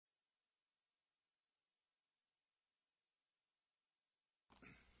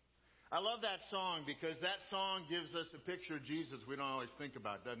I love that song because that song gives us a picture of Jesus we don't always think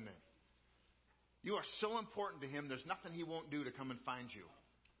about, doesn't it? You are so important to him, there's nothing he won't do to come and find you.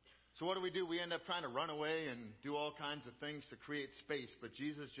 So what do? We end up trying to run away and do all kinds of things to create space, but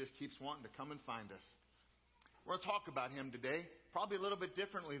Jesus just keeps wanting to come and find us. We're going to talk about him today, probably a little bit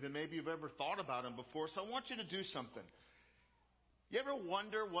differently than maybe you've ever thought about him before, so I want you to do something. You ever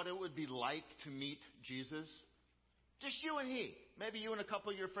wonder what it would be like to meet Jesus? Just you and he. Maybe you and a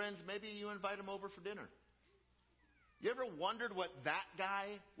couple of your friends. Maybe you invite him over for dinner. You ever wondered what that guy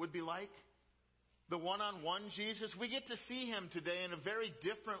would be like? The one-on-one Jesus? We get to see him today in a very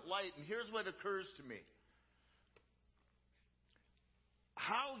different light. And here's what occurs to me.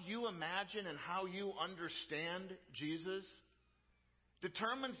 How you imagine and how you understand Jesus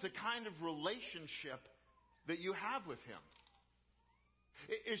determines the kind of relationship that you have with him.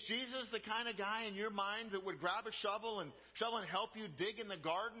 Is Jesus the kind of guy in your mind that would grab a shovel and help you dig in the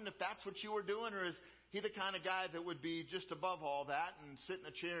garden if that's what you were doing? Or is he the kind of guy that would be just above all that and sit in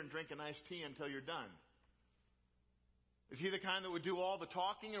a chair and drink a nice tea until you're done? Is he the kind that would do all the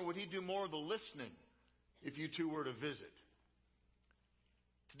talking, or would he do more of the listening if you two were to visit?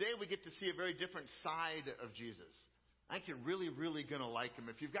 Today we get to see a very different side of Jesus. I think you're really, really going to like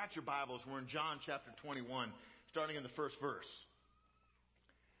him. If you've got your Bibles, we're in John chapter 21, starting in the first verse.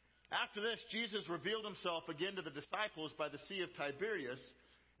 After this, Jesus revealed himself again to the disciples by the Sea of Tiberias,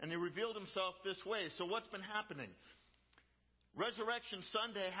 and he revealed himself this way. So what's been happening? Resurrection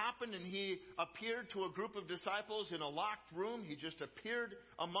Sunday happened, and he appeared to a group of disciples in a locked room. He just appeared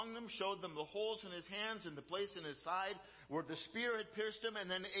among them, showed them the holes in his hands and the place in his side where the spear had pierced him. And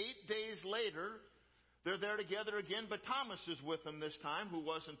then 8 days later, they're there together again, but Thomas is with them this time, who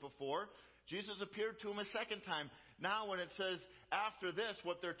wasn't before. Jesus appeared to him a second time. Now when it says after this,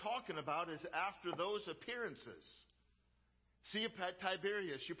 what they're talking about is after those appearances. Sea of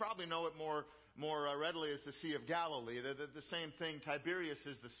Tiberias, you probably know it more readily as the Sea of Galilee. The same thing. Tiberias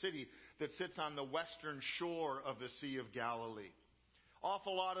is the city that sits on the western shore of the Sea of Galilee.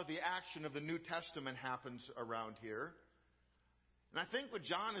 Awful lot of the action of the New Testament happens around here. And I think what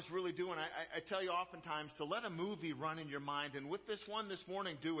John is really doing, I tell you oftentimes, to let a movie run in your mind. And with this one this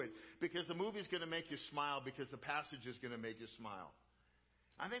morning, do it. Because the movie is going to make you smile, because the passage is going to make you smile.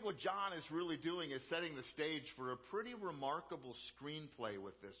 I think what John is really doing is setting the stage for a pretty remarkable screenplay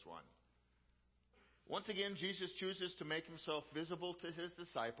with this one. Once again, Jesus chooses to make himself visible to his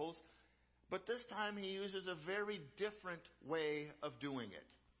disciples. But this time he uses a very different way of doing it.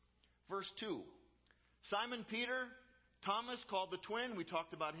 Verse 2. Simon Peter, Thomas called the twin, we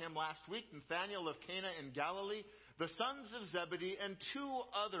talked about him last week, Nathanael of Cana in Galilee, the sons of Zebedee, and 2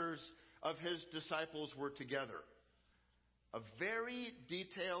 others of his disciples were together. A very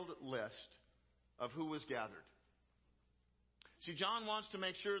detailed list of who was gathered. See, John wants to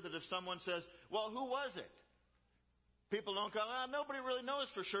make sure that if someone says, well, who was it? People don't go, nobody really knows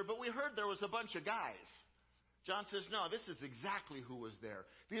for sure, but we heard there was a bunch of guys. John says, no, this is exactly who was there.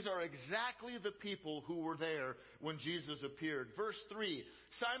 These are exactly the people who were there when Jesus appeared. Verse 3,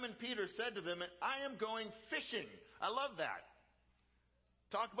 Simon Peter said to them, I am going fishing. I love that.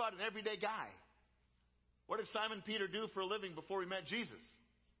 Talk about an everyday guy. What did Simon Peter do for a living before he met Jesus?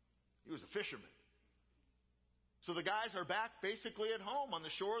 He was a fisherman. So the guys are back basically at home on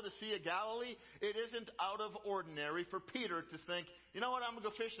the shore of the Sea of Galilee. It isn't out of ordinary for Peter to think, you know what, I'm going to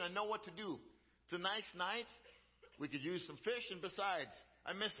go fishing. I know what to do. It's a nice night. We could use some fish, and besides,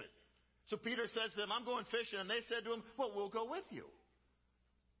 I miss it. So Peter says to them, I'm going fishing. And they said to him, well, we'll go with you.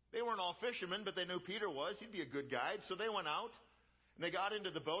 They weren't all fishermen, but they knew Peter was. He'd be a good guide. So they went out, and they got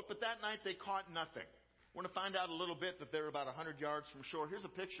into the boat. But that night they caught nothing. We're going to find out a little bit that they're about 100 yards from shore. Here's a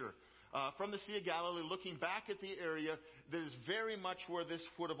picture from the Sea of Galilee, looking back at the area that is very much where this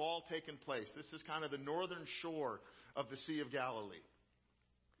would have all taken place. This is kind of the northern shore of the Sea of Galilee.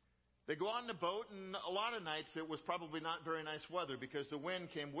 They go on the boat, and a lot of nights it was probably not very nice weather because the wind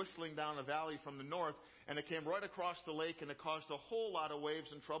came whistling down a valley from the north, and it came right across the lake, and it caused a whole lot of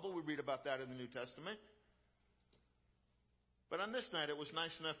waves and trouble. We read about that in the New Testament. But on this night, it was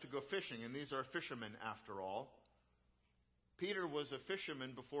nice enough to go fishing, and these are fishermen after all. Peter was a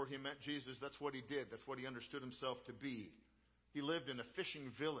fisherman before he met Jesus. That's what he did. That's what he understood himself to be. He lived in a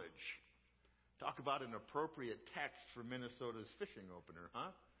fishing village. Talk about an appropriate text for Minnesota's fishing opener,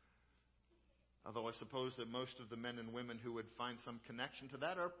 huh? Although I suppose that most of the men and women who would find some connection to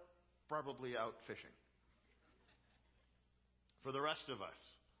that are probably out fishing. For the rest of us,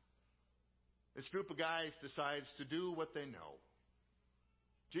 this group of guys decides to do what they know.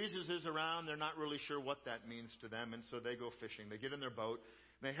 Jesus is around. They're not really sure what that means to them, and so they go fishing. They get in their boat,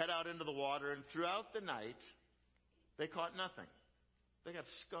 and they head out into the water, and throughout the night, they caught nothing. They got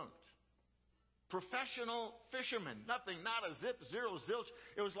skunked. Professional fishermen. Nothing, not a zip, zero, zilch.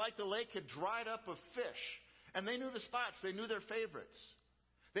 It was like the lake had dried up of fish. And they knew the spots. They knew their favorites.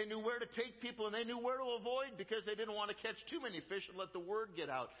 They knew where to take people, and they knew where to avoid because they didn't want to catch too many fish and let the word get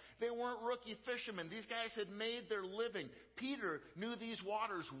out. They weren't rookie fishermen. These guys had made their living. Peter knew these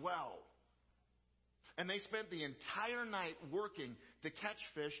waters well. And they spent the entire night working to catch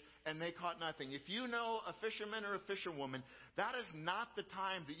fish, and they caught nothing. If you know a fisherman or a fisherwoman, that is not the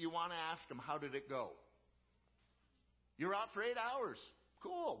time that you want to ask them, how did it go? You're out for 8 hours.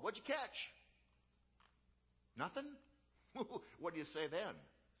 Cool. What'd you catch? Nothing? What do you say then?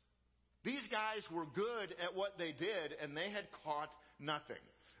 These guys were good at what they did, and they had caught nothing.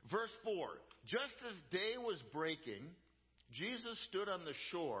 Verse 4, just as day was breaking, Jesus stood on the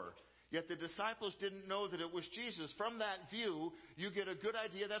shore, yet the disciples didn't know that it was Jesus. From that view, you get a good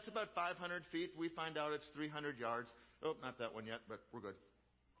idea. That's about 500 feet. We find out it's 300 yards. Oh, not that one yet, but we're good.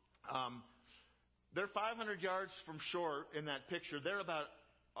 They're 500 yards from shore in that picture. They're about,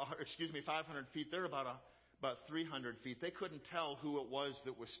 500 feet. They're about 300 feet. They couldn't tell who it was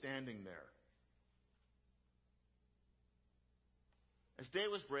that was standing there. As day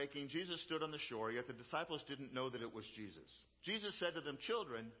was breaking, Jesus stood on the shore, yet the disciples didn't know that it was Jesus. Jesus said to them,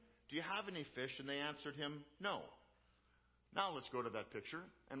 children, do you have any fish? And they answered him, no. Now let's go to that picture.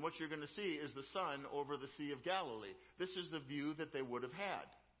 And what you're going to see is the sun over the Sea of Galilee. This is the view that they would have had.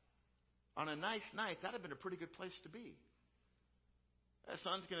 On a nice night, that would have been a pretty good place to be. The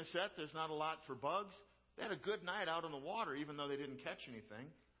sun's going to set. There's not a lot for bugs. They had a good night out on the water, even though they didn't catch anything.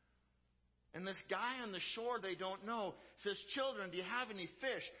 And this guy on the shore they don't know says, children, do you have any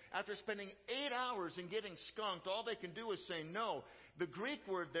fish? After spending 8 hours and getting skunked, all they can do is say no. The Greek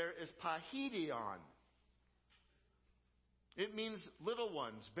word there is paidion. It means little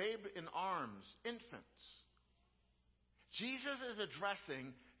ones, babe in arms, infants. Jesus is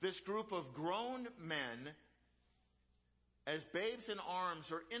addressing this group of grown men as babes in arms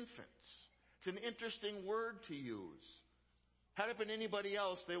or infants. It's an interesting word to use. Had it been anybody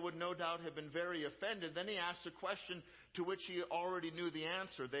else, they would no doubt have been very offended. Then he asked a question to which he already knew the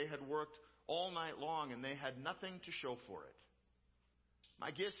answer. They had worked all night long and they had nothing to show for it. My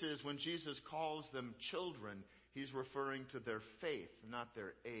guess is when Jesus calls them children, he's referring to their faith, not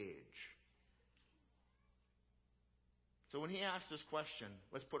their age. So when he asked this question,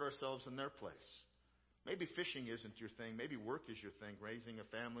 let's put ourselves in their place. Maybe fishing isn't your thing. Maybe work is your thing. Raising a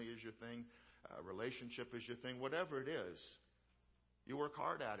family is your thing. A relationship is your thing. Whatever it is, you work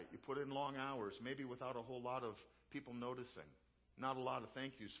hard at it. You put in long hours, maybe without a whole lot of people noticing. Not a lot of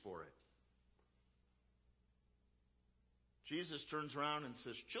thank yous for it. Jesus turns around and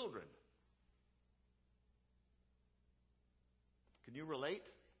says, children, can you relate?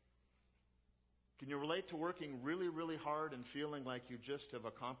 Can you relate to working really, really hard and feeling like you just have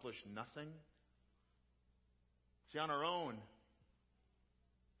accomplished nothing? See, on our own,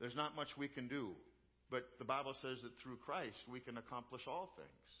 there's not much we can do. But the Bible says that through Christ, we can accomplish all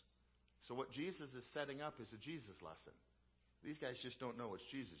things. So what Jesus is setting up is a Jesus lesson. These guys just don't know it's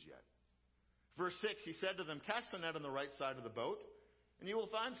Jesus yet. Verse 6, he said to them, cast the net on the right side of the boat, and you will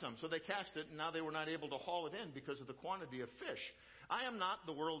find some. So they cast it, and now they were not able to haul it in because of the quantity of fish. I am not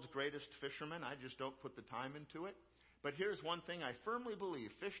the world's greatest fisherman. I just don't put the time into it. But here's one thing I firmly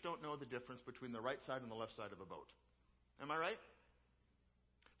believe. Fish don't know the difference between the right side and the left side of a boat. Am I right?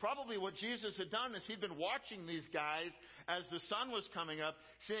 Probably what Jesus had done is he'd been watching these guys as the sun was coming up,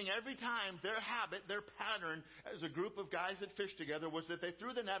 seeing every time their habit, their pattern as a group of guys that fished together was that they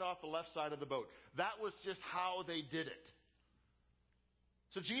threw the net off the left side of the boat. That was just how they did it.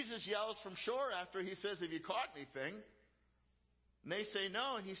 So Jesus yells from shore after he says, have you caught anything? And they say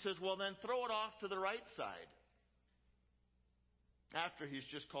no, and he says, well then throw it off to the right side. After he's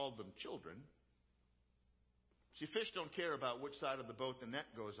just called them children. See, fish don't care about which side of the boat the net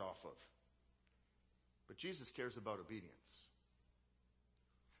goes off of. But Jesus cares about obedience.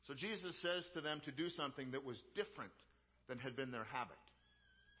 So Jesus says to them to do something that was different than had been their habit.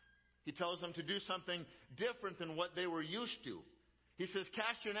 He tells them to do something different than what they were used to. He says,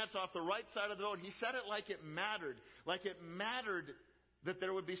 cast your nets off the right side of the boat. He said it like it mattered that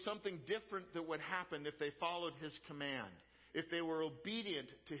there would be something different that would happen if they followed his command, if they were obedient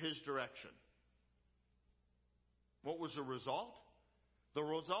to his direction. What was the result? The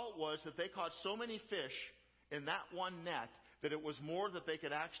result was that they caught so many fish in that one net that it was more that they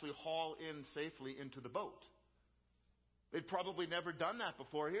could actually haul in safely into the boat. They'd probably never done that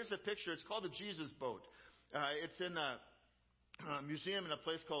before. Here's a picture. It's called the Jesus boat. It's in a museum in a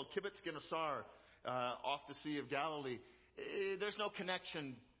place called Kibbutz Gennesaar off the Sea of Galilee. There's no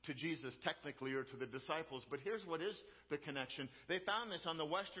connection to Jesus technically or to the disciples, but here's what is the connection. They found this on the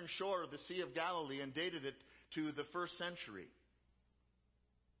western shore of the Sea of Galilee and dated it to the 1st century.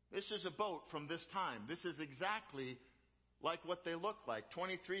 This is a boat from this time. This is exactly like what they look like.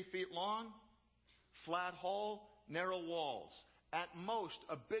 23 feet long, flat hull, narrow walls. At most,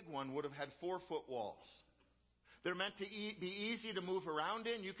 a big one would have had 4-foot walls. They're meant to be easy to move around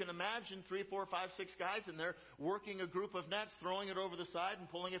in. You can imagine 3, 4, 5, 6 guys in there working a group of nets, throwing it over the side and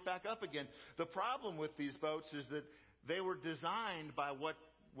pulling it back up again. The problem with these boats is that they were designed by what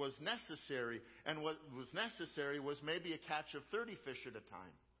was necessary. And what was necessary was maybe a catch of 30 fish at a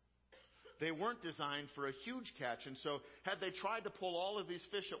time. They weren't designed for a huge catch. And so had they tried to pull all of these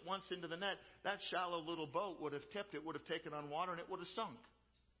fish at once into the net, that shallow little boat would have tipped. It would have taken on water and it would have sunk.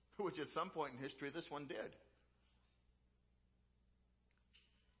 Which at some point in history, this one did.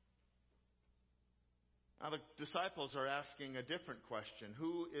 Now the disciples are asking a different question.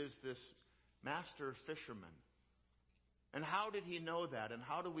 Who is this master fisherman? And how did he know that? And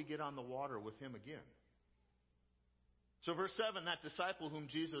how do we get on the water with him again? So verse 7, that disciple whom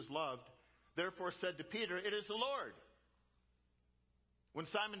Jesus loved, therefore said to Peter, "It is the Lord." When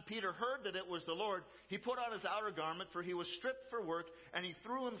Simon Peter heard that it was the Lord, he put on his outer garment, for he was stripped for work, and he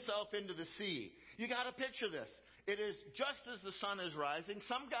threw himself into the sea. You got to picture this. It is just as the sun is rising.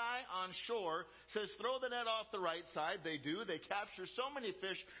 Some guy on shore says, "Throw the net off the right side." They do. They capture so many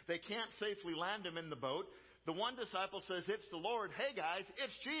fish, they can't safely land them in the boat. The one disciple says, "It's the Lord." "Hey guys,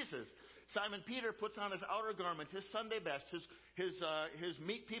 it's Jesus." Simon Peter puts on his outer garment, his Sunday best, his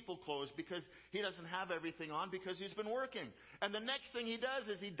meet people clothes, because he doesn't have everything on because he's been working. And the next thing he does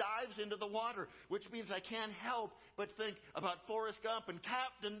is he dives into the water, which means I can't help but think about Forrest Gump and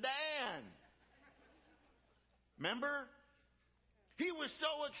Captain Dan. Remember? He was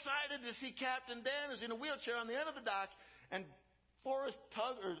so excited to see Captain Dan, who's in a wheelchair on the end of the dock, and Forrest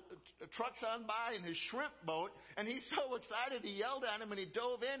trucks on by in his shrimp boat, and he's so excited he yelled at him and he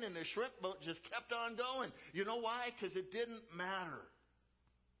dove in, and the shrimp boat just kept on going. You know why? Because it didn't matter.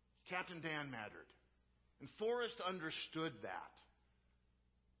 Captain Dan mattered. And Forrest understood that.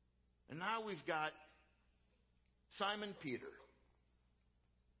 And now we've got Simon Peter,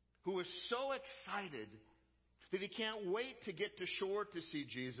 who is so excited that he can't wait to get to shore to see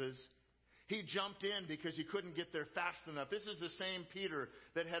Jesus. He jumped in because he couldn't get there fast enough. This is the same Peter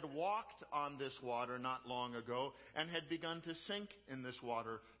that had walked on this water not long ago and had begun to sink in this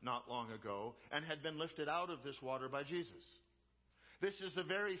water not long ago and had been lifted out of this water by Jesus. This is the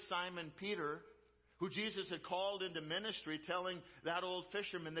very Simon Peter who Jesus had called into ministry, telling that old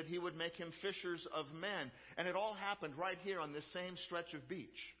fisherman that he would make him fishers of men. And it all happened right here on this same stretch of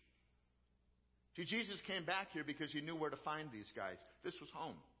beach. See, Jesus came back here because he knew where to find these guys. This was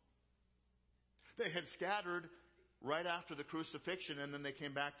home. They had scattered right after the crucifixion, and then they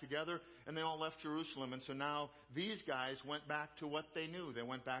came back together, and they all left Jerusalem. And so now these guys went back to what they knew. They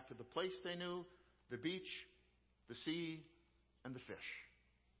went back to the place they knew, the beach, the sea, and the fish.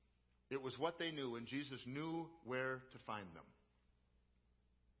 It was what they knew, and Jesus knew where to find them.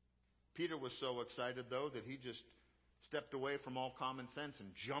 Peter was so excited, though, that he just stepped away from all common sense and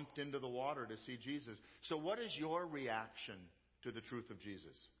jumped into the water to see Jesus. So what is your reaction to the truth of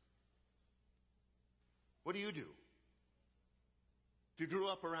Jesus? What do you do? If you grew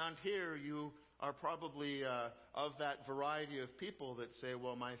up around here, you are probably of that variety of people that say,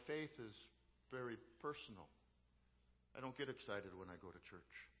 well, my faith is very personal. I don't get excited when I go to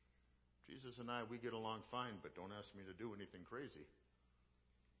church. Jesus and I, we get along fine, but don't ask me to do anything crazy.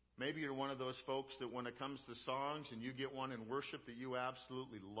 Maybe you're one of those folks that when it comes to songs and you get one in worship that you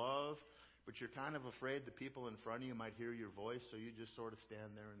absolutely love, but you're kind of afraid the people in front of you might hear your voice, so you just sort of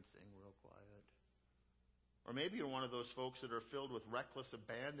stand there and sing real quiet. Or maybe you're one of those folks that are filled with reckless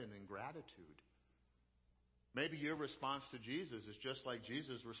abandon and gratitude. Maybe your response to Jesus is just like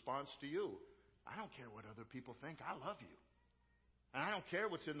Jesus' response to you. I don't care what other people think. I love you. And I don't care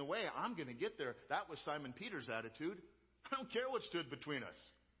what's in the way. I'm going to get there. That was Simon Peter's attitude. I don't care what stood between us.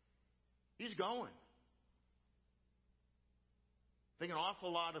 He's going. I think an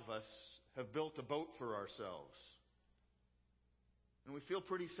awful lot of us have built a boat for ourselves. And we feel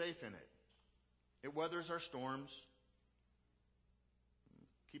pretty safe in it. It weathers our storms,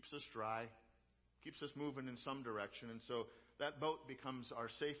 keeps us dry, keeps us moving in some direction. And so that boat becomes our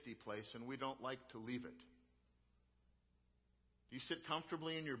safety place, and we don't like to leave it. Do you sit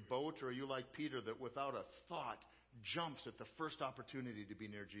comfortably in your boat, or are you like Peter that without a thought jumps at the first opportunity to be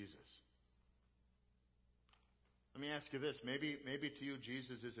near Jesus? Let me ask you this. Maybe to you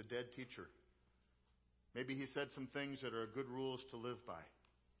Jesus is a dead teacher. Maybe he said some things that are good rules to live by.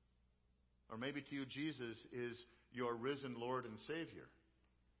 Or maybe to you Jesus is your risen Lord and Savior.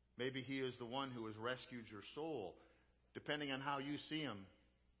 Maybe he is the one who has rescued your soul. Depending on how you see him,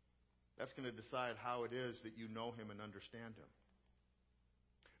 that's going to decide how it is that you know him and understand him.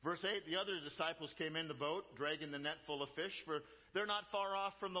 Verse 8, the other disciples came in the boat, dragging the net full of fish, for they're not far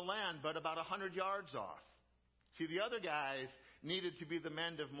off from the land, but about 100 yards off. See, the other guys needed to be the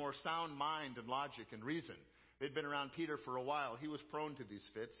men of more sound mind and logic and reason. They'd been around Peter for a while. He was prone to these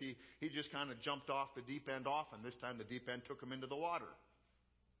fits. He just kind of jumped off the deep end often. This time the deep end took him into the water.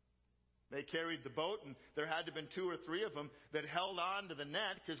 They carried the boat, and there had to have been 2 or 3 of them that held on to the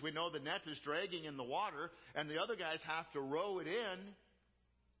net, because we know the net is dragging in the water, and the other guys have to row it in,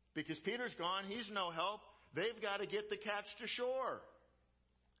 because Peter's gone. He's no help. They've got to get the catch to shore.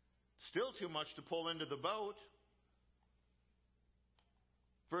 Still too much to pull into the boat.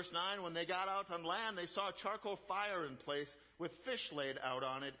 Verse 9, when they got out on land, they saw a charcoal fire in place with fish laid out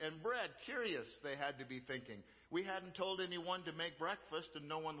on it and bread. Curious, they had to be thinking. We hadn't told anyone to make breakfast, and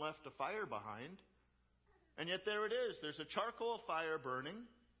no one left a fire behind. And yet there it is. There's a charcoal fire burning.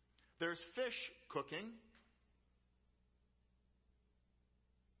 There's fish cooking.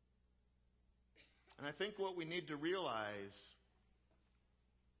 And I think what we need to realize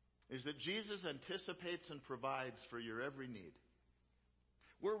is that Jesus anticipates and provides for your every need.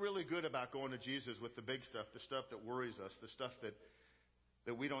 We're really good about going to Jesus with the big stuff, the stuff that worries us, the stuff that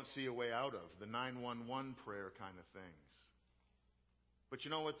we don't see a way out of, the 911 prayer kind of things. But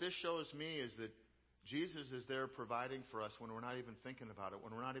you know what this shows me is that Jesus is there providing for us when we're not even thinking about it, when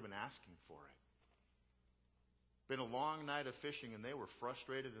we're not even asking for it. Been a long night of fishing, and they were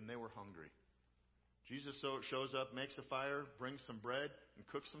frustrated and they were hungry. Jesus shows up, makes a fire, brings some bread, and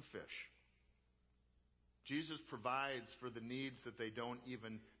cooks some fish. Jesus provides for the needs that they don't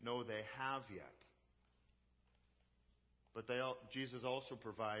even know they have yet. But Jesus also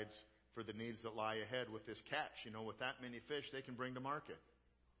provides for the needs that lie ahead with this catch. You know, with that many fish, they can bring to market.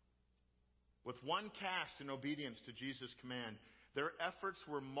 With one cast in obedience to Jesus' command, their efforts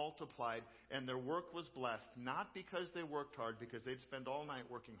were multiplied and their work was blessed, not because they worked hard, because they'd spend all night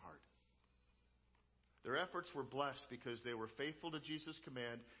working hard. Their efforts were blessed because they were faithful to Jesus'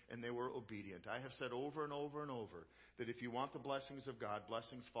 command and they were obedient. I have said over and over and over that if you want the blessings of God,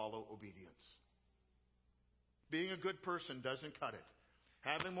 blessings follow obedience. Being a good person doesn't cut it.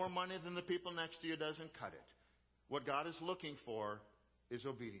 Having more money than the people next to you doesn't cut it. What God is looking for is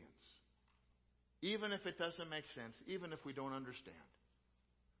obedience. Even if it doesn't make sense, even if we don't understand.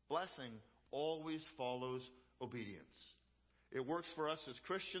 Blessing always follows obedience. It works for us as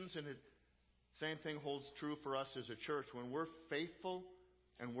Christians, and same thing holds true for us as a church. When we're faithful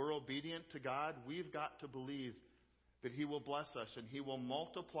and we're obedient to God, we've got to believe that He will bless us and He will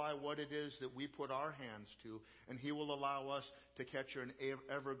multiply what it is that we put our hands to, and He will allow us to catch an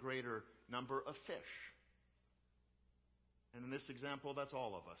ever greater number of fish. And in this example, that's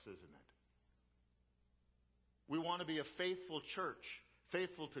all of us, isn't it? We want to be a faithful church,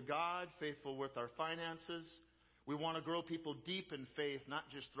 faithful to God, faithful with our finances. We want to grow people deep in faith, not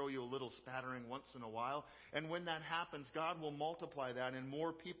just throw you a little spattering once in a while. And when that happens, God will multiply that, and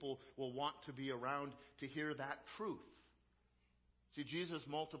more people will want to be around to hear that truth. See, Jesus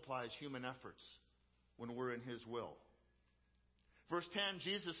multiplies human efforts when we're in His will. Verse 10,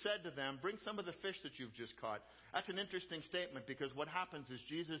 Jesus said to them, bring some of the fish that you've just caught. That's an interesting statement, because what happens is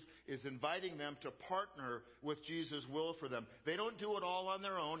Jesus is inviting them to partner with Jesus' will for them. They don't do it all on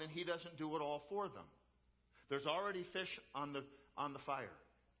their own, and He doesn't do it all for them. There's already fish on the fire.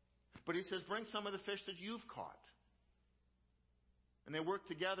 But He says, bring some of the fish that you've caught. And they work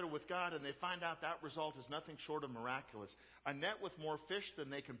together with God, and they find out that result is nothing short of miraculous. A net with more fish than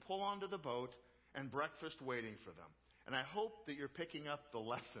they can pull onto the boat, and breakfast waiting for them. And I hope that you're picking up the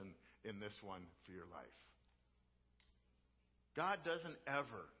lesson in this one for your life. God doesn't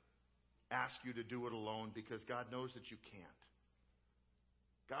ever ask you to do it alone, because God knows that you can't.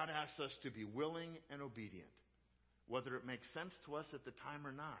 God asks us to be willing and obedient, whether it makes sense to us at the time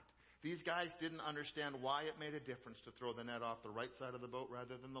or not. These guys didn't understand why it made a difference to throw the net off the right side of the boat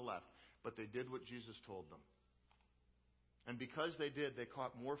rather than the left, but they did what Jesus told them. And because they did, they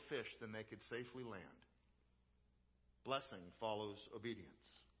caught more fish than they could safely land. Blessing follows obedience.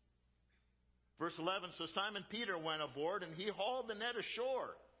 Verse 11, so Simon Peter went aboard, and he hauled the net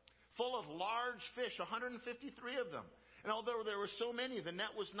ashore, full of large fish, 153 of them. And although there were so many, the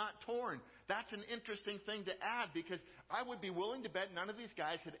net was not torn. That's an interesting thing to add, because I would be willing to bet none of these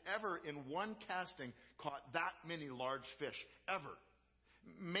guys had ever in one casting caught that many large fish, ever.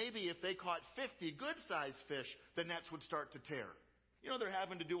 Maybe if they caught 50 good-sized fish, the nets would start to tear. You know, they're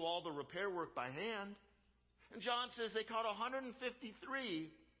having to do all the repair work by hand. And John says they caught 153.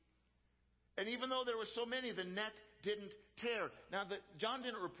 And even though there were so many, the net didn't tear. Now, John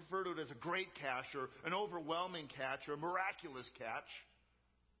didn't refer to it as a great catch or an overwhelming catch or a miraculous catch.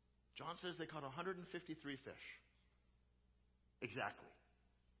 John says they caught 153 fish. Exactly.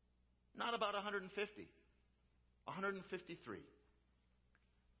 Not about 150. 153.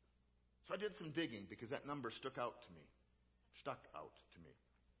 So I did some digging because that number stuck out to me.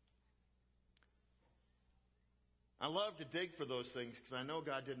 I love to dig for those things because I know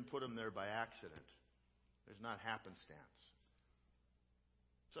God didn't put them there by accident. There's not happenstance.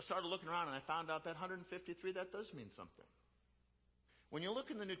 So I started looking around and I found out that 153, that does mean something. When you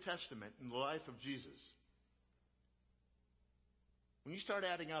look in the New Testament, in the life of Jesus, when you start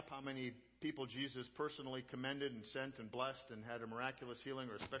adding up how many people Jesus personally commended and sent and blessed and had a miraculous healing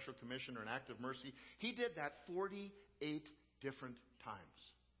or a special commission or an act of mercy, he did that 48 different times.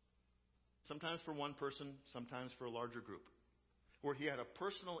 Sometimes for one person, sometimes for a larger group. Where he had a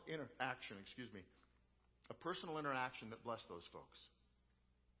personal interaction that blessed those folks.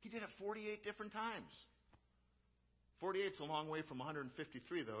 He did it 48 different times. 48 is a long way from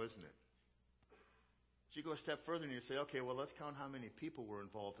 153, though, isn't it? So you go a step further and you say, okay, well, let's count how many people were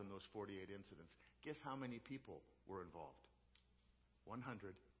involved in those 48 incidents. Guess how many people were involved?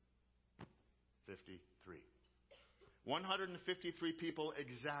 153. 153 people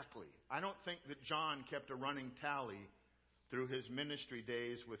exactly. I don't think that John kept a running tally through his ministry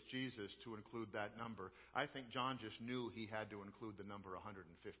days with Jesus to include that number. I think John just knew he had to include the number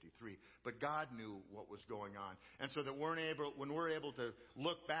 153. But God knew what was going on. And so that when we're able to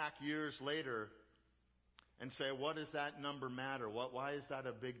look back years later and say, what does that number matter? Why is that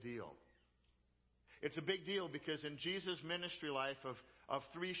a big deal? It's a big deal because in Jesus' ministry life of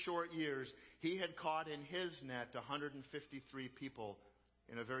 3 short years, he had caught in his net 153 people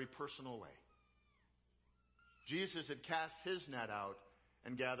in a very personal way. Jesus had cast his net out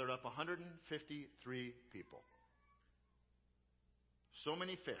and gathered up 153 people. So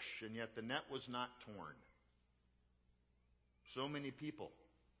many fish, and yet the net was not torn. So many people,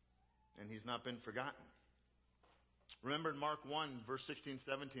 and he's not been forgotten. Remember in Mark 1, verse 16,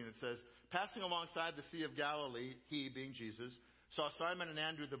 17, it says, passing alongside the Sea of Galilee, he, being Jesus, saw Simon and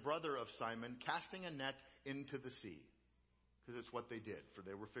Andrew, the brother of Simon, casting a net into the sea. Because it's what they did, for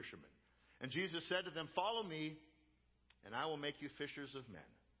they were fishermen. And Jesus said to them, follow me, and I will make you fishers of men.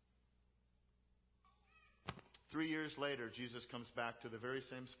 3 years later, Jesus comes back to the very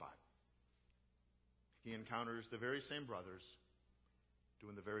same spot. He encounters the very same brothers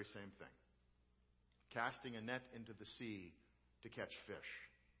doing the very same thing. Casting a net into the sea to catch fish.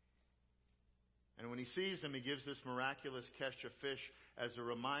 And when he sees them, he gives this miraculous catch of fish as a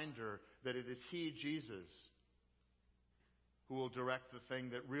reminder that it is he, Jesus, who will direct the thing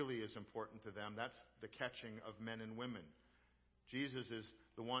that really is important to them. That's the catching of men and women. Jesus is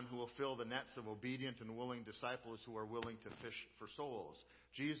the one who will fill the nets of obedient and willing disciples who are willing to fish for souls.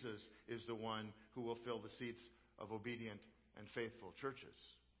 Jesus is the one who will fill the seats of obedient and faithful churches.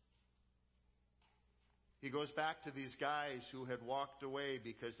 He goes back to these guys who had walked away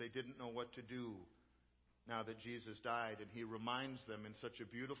because they didn't know what to do now that Jesus died. And he reminds them in such a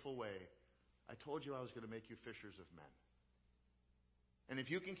beautiful way, I told you I was going to make you fishers of men. And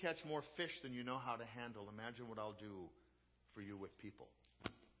if you can catch more fish than you know how to handle, imagine what I'll do for you with people.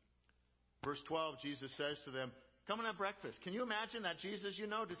 Verse 12, Jesus says to them, come and have breakfast. Can you imagine that Jesus,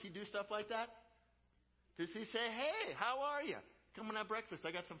 does he do stuff like that? Does he say, hey, how are you? Come and have breakfast.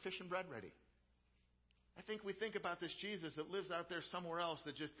 I got some fish and bread ready. I think we think about this Jesus that lives out there somewhere else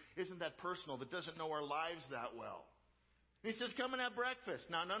that just isn't that personal, that doesn't know our lives that well. And he says, come and have breakfast.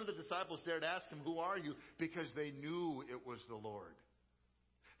 Now, none of the disciples dared ask him, who are you? Because they knew it was the Lord.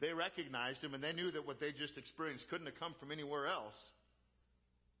 They recognized him, and they knew that what they just experienced couldn't have come from anywhere else.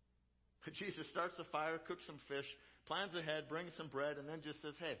 But Jesus starts a fire, cooks some fish, plans ahead, brings some bread, and then just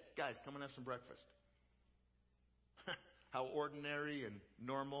says, hey, guys, come and have some breakfast. How ordinary and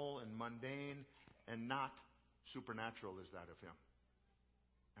normal and mundane and not supernatural is that of him.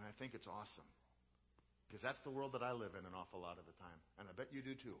 And I think it's awesome. Because that's the world that I live in an awful lot of the time. And I bet you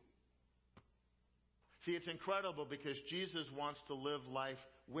do too. See, it's incredible because Jesus wants to live life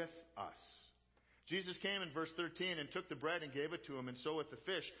with us. Jesus came in verse 13 and took the bread and gave it to him, and so with the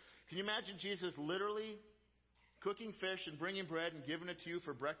fish. Can you imagine Jesus literally cooking fish and bringing bread and giving it to you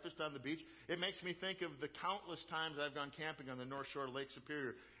for breakfast on the beach? It makes me think of the countless times I've gone camping on the North Shore of Lake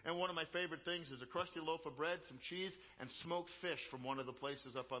Superior. And one of my favorite things is a crusty loaf of bread, some cheese, and smoked fish from one of the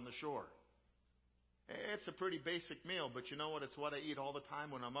places up on the shore. It's a pretty basic meal, but you know what? It's what I eat all the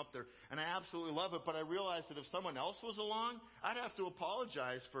time when I'm up there. And I absolutely love it, but I realize that if someone else was along, I'd have to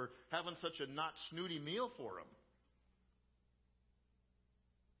apologize for having such a not snooty meal for them.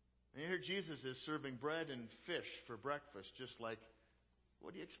 And here Jesus is serving bread and fish for breakfast, just like,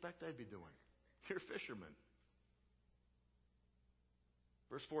 what do you expect I'd be doing? You're fishermen.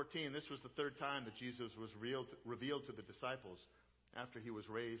 Verse 14, this was the third time that Jesus was revealed to the disciples after he was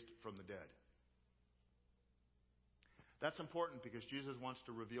raised from the dead. That's important because Jesus wants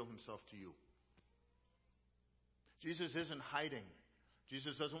to reveal himself to you. Jesus isn't hiding.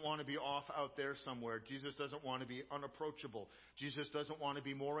 Jesus doesn't want to be off out there somewhere. Jesus doesn't want to be unapproachable. Jesus doesn't want to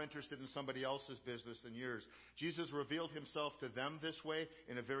be more interested in somebody else's business than yours. Jesus revealed himself to them this way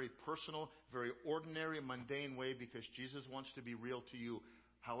in a very personal, very ordinary, mundane way because Jesus wants to be real to you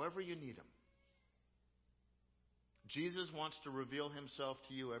however you need him. Jesus wants to reveal himself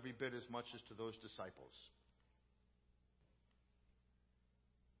to you every bit as much as to those disciples.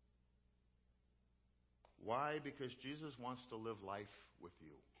 Why? Because Jesus wants to live life with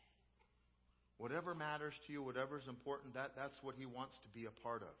you. Whatever matters to you, whatever is important, that's what he wants to be a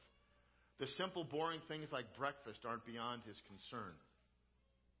part of. The simple, boring things like breakfast aren't beyond his concern.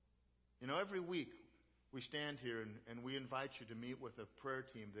 You know, every week we stand here and we invite you to meet with a prayer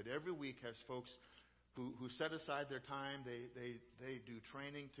team that every week has folks who set aside their time. They do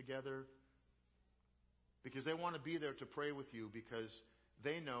training together because they want to be there to pray with you because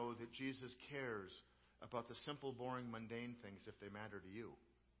they know that Jesus cares about the simple, boring, mundane things if they matter to you.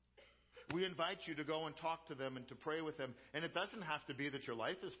 We invite you to go and talk to them and to pray with them. And it doesn't have to be that your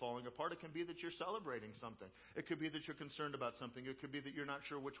life is falling apart. It can be that you're celebrating something. It could be that you're concerned about something. It could be that you're not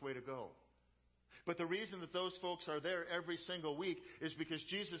sure which way to go. But the reason that those folks are there every single week is because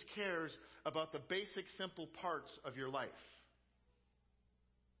Jesus cares about the basic, simple parts of your life.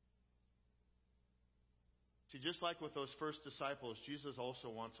 See, just like with those first disciples, Jesus also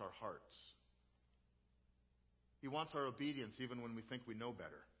wants our hearts. He wants our obedience even when we think we know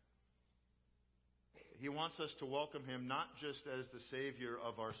better. He wants us to welcome him not just as the Savior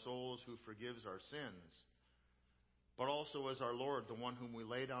of our souls who forgives our sins, but also as our Lord, the one whom we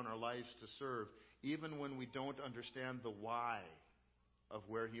lay down our lives to serve, even when we don't understand the why of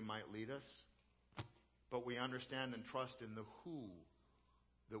where he might lead us, but we understand and trust in the who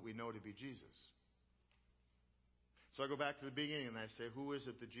that we know to be Jesus. So I go back to the beginning and I say, who is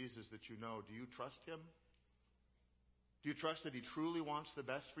it, the Jesus that you know? Do you trust him? Do you trust that he truly wants the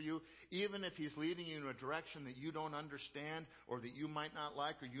best for you? Even if he's leading you in a direction that you don't understand or that you might not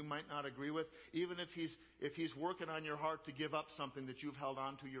like or you might not agree with, even if he's working on your heart to give up something that you've held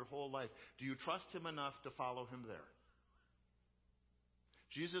on to your whole life, do you trust him enough to follow him there?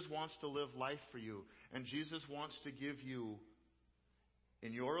 Jesus wants to live life for you, and Jesus wants to give you,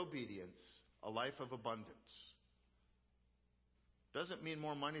 in your obedience, a life of abundance. Doesn't mean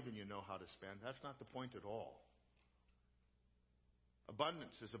more money than you know how to spend. That's not the point at all.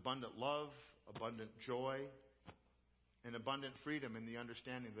 Abundance is abundant love, abundant joy, and abundant freedom in the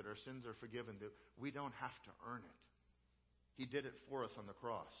understanding that our sins are forgiven, that we don't have to earn it. He did it for us on the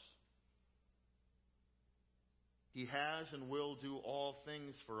cross. He has and will do all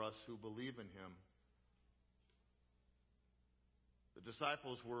things for us who believe in him. The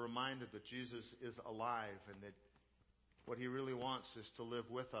disciples were reminded that Jesus is alive and that what he really wants is to live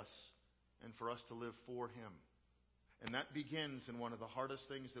with us and for us to live for him. And that begins in one of the hardest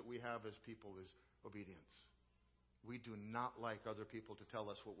things that we have as people is obedience. We do not like other people to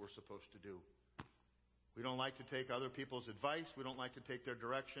tell us what we're supposed to do. We don't like to take other people's advice. We don't like to take their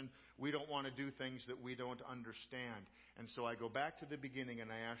direction. We don't want to do things that we don't understand. And so I go back to the beginning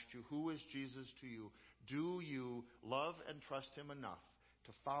and I asked you, who is Jesus to you? Do you love and trust him enough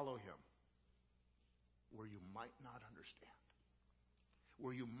to follow him where you might not understand?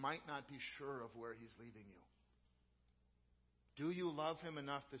 Where you might not be sure of where he's leading you? Do you love him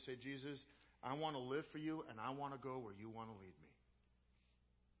enough to say, Jesus, I want to live for you and I want to go where you want to lead me?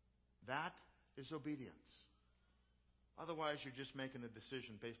 That is obedience. Otherwise, you're just making a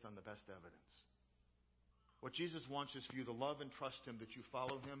decision based on the best evidence. What Jesus wants is for you to love and trust him, that you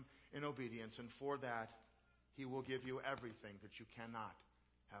follow him in obedience, and for that, he will give you everything that you cannot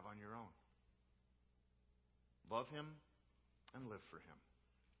have on your own. Love him and live for him.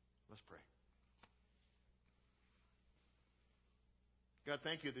 Let's pray. God,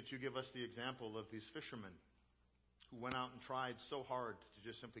 thank you that you give us the example of these fishermen who went out and tried so hard to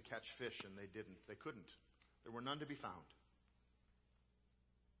just simply catch fish, and they didn't. They couldn't. There were none to be found.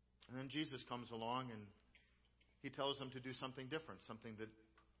 And then Jesus comes along and he tells them to do something different, something that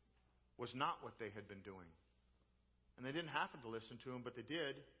was not what they had been doing. And they didn't happen to listen to him, but they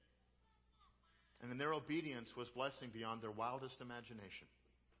did. And in their obedience was blessing beyond their wildest imagination.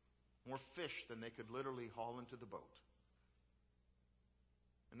 More fish than they could literally haul into the boat.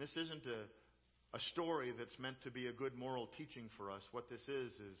 And this isn't a story that's meant to be a good moral teaching for us. What this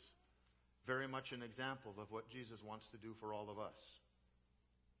is very much an example of what Jesus wants to do for all of us.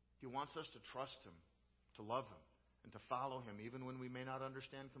 He wants us to trust Him, to love Him, and to follow Him even when we may not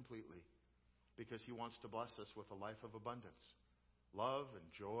understand completely, because He wants to bless us with a life of abundance, love and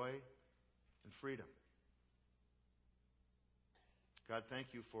joy and freedom. God,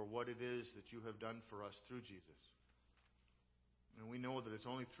 thank You for what it is that You have done for us through Jesus. And we know that it's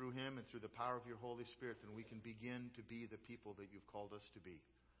only through Him and through the power of Your Holy Spirit that we can begin to be the people that You've called us to be.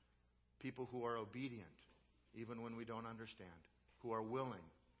 People who are obedient even when we don't understand, who are willing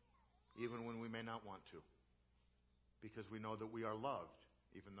even when we may not want to, because we know that we are loved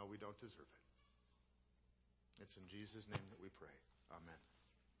even though we don't deserve it. It's in Jesus' name that we pray. Amen.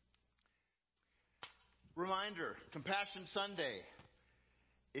 Reminder, Compassion Sunday.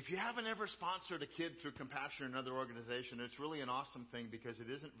 If you haven't ever sponsored a kid through Compassion or another organization, it's really an awesome thing because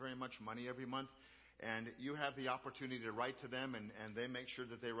it isn't very much money every month. And you have the opportunity to write to them, and they make sure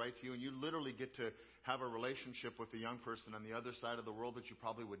that they write to you. And you literally get to have a relationship with a young person on the other side of the world that you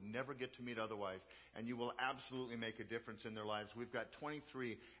probably would never get to meet otherwise. And you will absolutely make a difference in their lives. We've got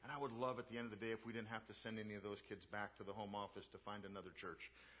 23, and I would love at the end of the day if we didn't have to send any of those kids back to the home office to find another church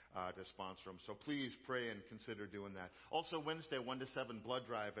to sponsor them. So please pray and consider doing that. Also, Wednesday, 1 to 7 blood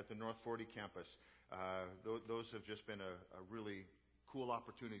drive at the North 40 campus. Those have just been a really cool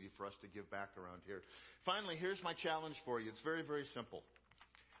opportunity for us to give back around here. Finally, here's my challenge for you. It's very, very simple.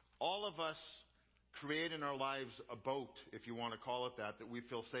 All of us create in our lives a boat, if you want to call it that we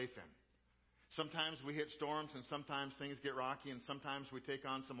feel safe in. Sometimes we hit storms, and sometimes things get rocky, and sometimes we take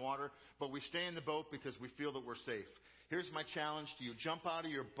on some water, but we stay in the boat because we feel that we're safe. Here's my challenge to you. Jump out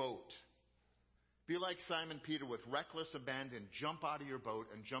of your boat. Be like Simon Peter with reckless abandon. Jump out of your boat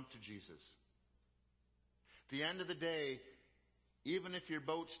and jump to Jesus. At the end of the day, even if your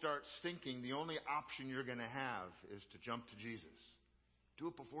boat starts sinking, the only option you're going to have is to jump to Jesus. Do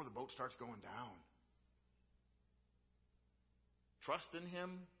it before the boat starts going down. Trust in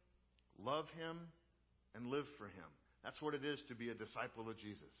Him, love Him, and live for Him. That's what it is to be a disciple of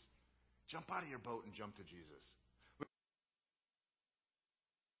Jesus. Jump out of your boat and jump to Jesus.